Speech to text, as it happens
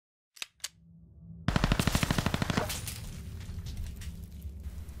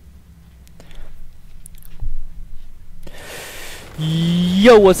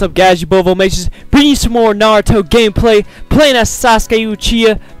Yo, what's up guys, you Bovo Mages, bringing you some more Naruto gameplay, playing as Sasuke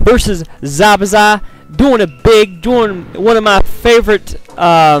Uchiha versus Zabuza, doing one of my favorite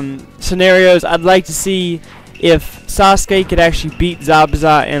scenarios. I'd like to see if Sasuke could actually beat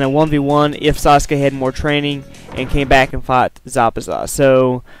Zabuza in a 1v1 if Sasuke had more training and came back and fought Zabuza.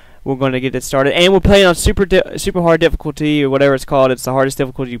 So we're going to get it started, and we're playing on super hard difficulty, or whatever it's called. It's the hardest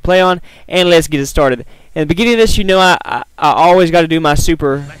difficulty you play on, and let's get it started. In the beginning of this, you know, I always got to do my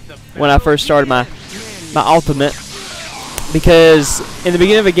super when I first started my ultimate, because in the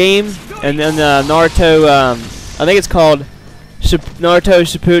beginning of a game, and then Naruto, I think it's called Naruto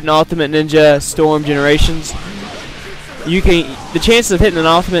Shippuden Ultimate Ninja Storm Generations. The chances of hitting an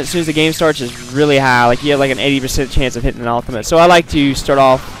ultimate as soon as the game starts is really high. Like, you have like an 80% chance of hitting an ultimate. So I like to start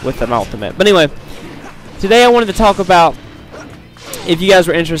off with an ultimate. But anyway, today I wanted to talk about if you guys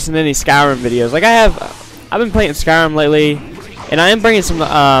were interested in any Skyrim videos. Like, I've been playing Skyrim lately, and I am bringing some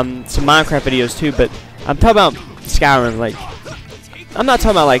Minecraft videos too. But I'm talking about Skyrim. Like, I'm not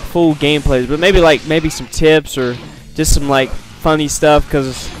talking about like full gameplays, but maybe some tips or just some like funny stuff,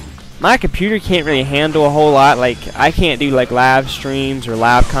 because my computer can't really handle a whole lot. Like, I can't do like live streams or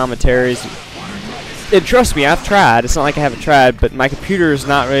live commentaries. And trust me, I've tried. It's not like I haven't tried, but my computer is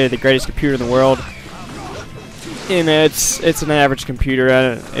not really the greatest computer in the world. You know, it's an average computer.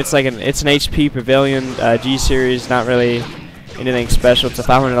 It's an HP Pavilion G series. Not really anything special. It's a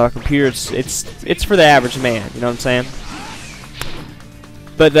 $500 computer. It's for the average man. You know what I'm saying?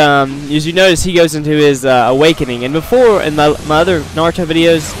 But as you notice, he goes into his awakening. And before, in my other Naruto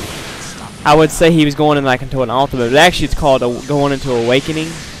videos, I would say he was going into an ultimate, but actually it's called going into awakening,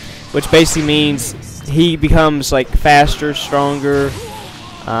 which basically means he becomes like faster, stronger.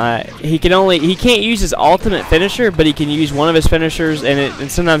 He can't use his ultimate finisher, but he can use one of his finishers,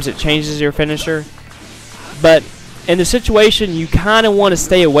 and sometimes it changes your finisher. But in the situation, you kind of want to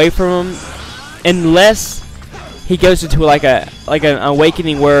stay away from him unless he goes into like an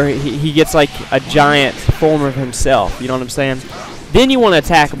awakening where he gets like a giant form of himself. You know what I'm saying? Then you want to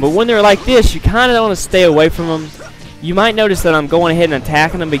attack them. But when they're like this, you kind of want to stay away from them. You might notice that I'm going ahead and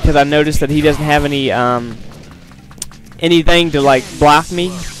attacking him because I noticed that he doesn't have any anything to like block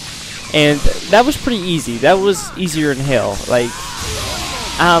me, and that was pretty easy. That was easier than hell. Like,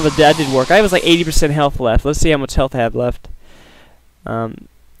 that did work. I was like 80% health left. Let's see how much health I have left. From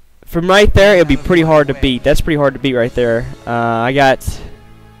right there, it'll be pretty hard to beat. That's pretty hard to beat right there. I got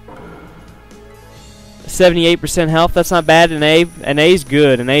 78% health. That's not bad. An A is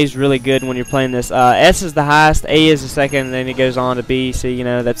good. An A is really good when you're playing this. S is the highest, A is the second, and then it goes on to B, C, you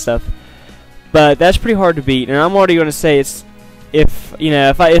know, that stuff. But that's pretty hard to beat. And I'm already going to say if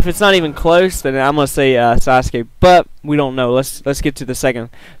it's not even close, then I'm going to say Sasuke. But we don't know. Let's get to the second.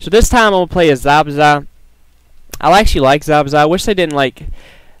 So this time I'm going to play as Zabuza. I actually like Zabuza. I wish he didn't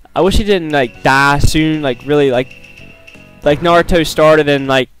like die soon. Like, really, like Naruto started and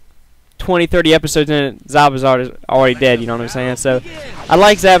like 20-30 episodes in, Zabuza is already dead. You know what I'm saying? So I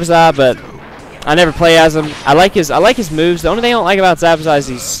like Zabuza, but I never play as him. I like his moves. The only thing I don't like about Zabuza is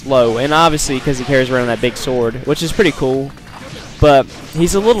he's slow, and obviously because he carries around that big sword, which is pretty cool. But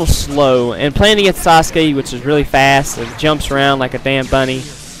he's a little slow, and playing against Sasuke, which is really fast and jumps around like a damn bunny,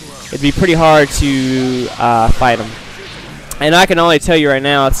 it'd be pretty hard to fight him. And I can only tell you right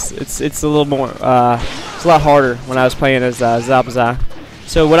now, it's a little more, it's a lot harder when I was playing as Zabuza.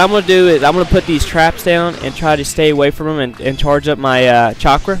 So what I'm going to do is I'm going to put these traps down and try to stay away from them and charge up my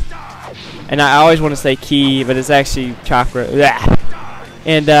chakra. And I always want to say ki, but it's actually chakra.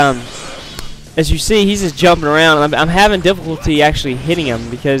 And as you see, he's just jumping around. I'm having difficulty actually hitting him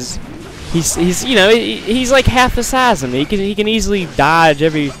because he's like half the size of me. He can easily dodge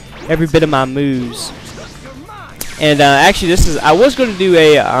every bit of my moves. And actually, I was going to do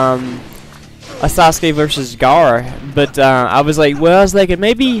a Sasuke versus Gaara, but I was like,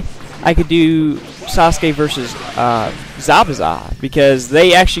 maybe I could do Sasuke versus Zabuza, because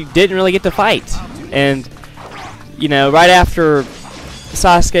they actually didn't really get to fight. And you know, right after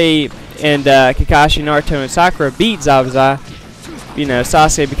Sasuke and Kakashi, Naruto, and Sakura beat Zabuza, you know,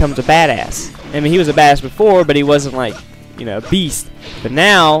 Sasuke becomes a badass. I mean, he was a badass before, but he wasn't like, you know, a beast. But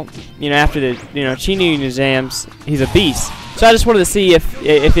now, you know, after the Chunin exams, he's a beast. So I just wanted to see if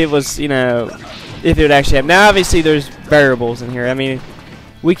it was, you know, if it would actually happen. Now, obviously, there's variables in here. I mean,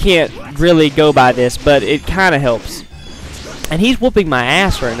 we can't really go by this, but it kind of helps. And he's whooping my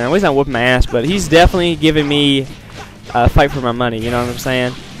ass right now. Well, he's not whooping my ass, but he's definitely giving me a fight for my money. You know what I'm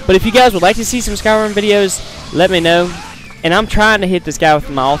saying? But if you guys would like to see some Skyrim videos, let me know. And I'm trying to hit this guy with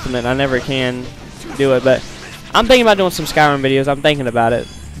my ultimate. I never can do it, but I'm thinking about doing some Skyrim videos. I'm thinking about it.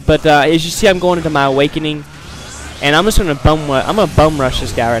 But as you see, I'm going into my awakening. And I'm just gonna bum rush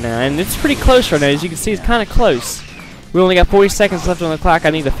this guy right now, and it's pretty close right now. As you can see, it's kind of close. We only got 40 seconds left on the clock. I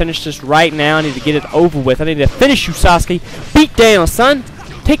need to finish this right now. I need to get it over with. I need to finish you, Sasuke. Beat down, son.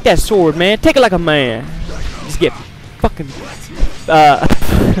 Take that sword, man. Take it like a man. Just get fucking.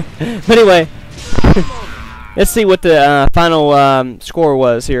 But anyway, let's see what the final score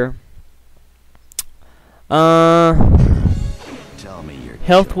was here.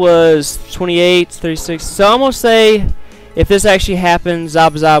 Health was 28, 36. So I'm gonna say, if this actually happens,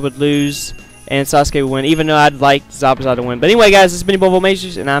 Zabuza would lose and Sasuke would win, even though I'd like Zabuza to win. But anyway, guys, this has been Bobo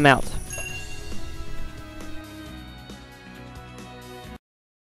Majors, and I'm out.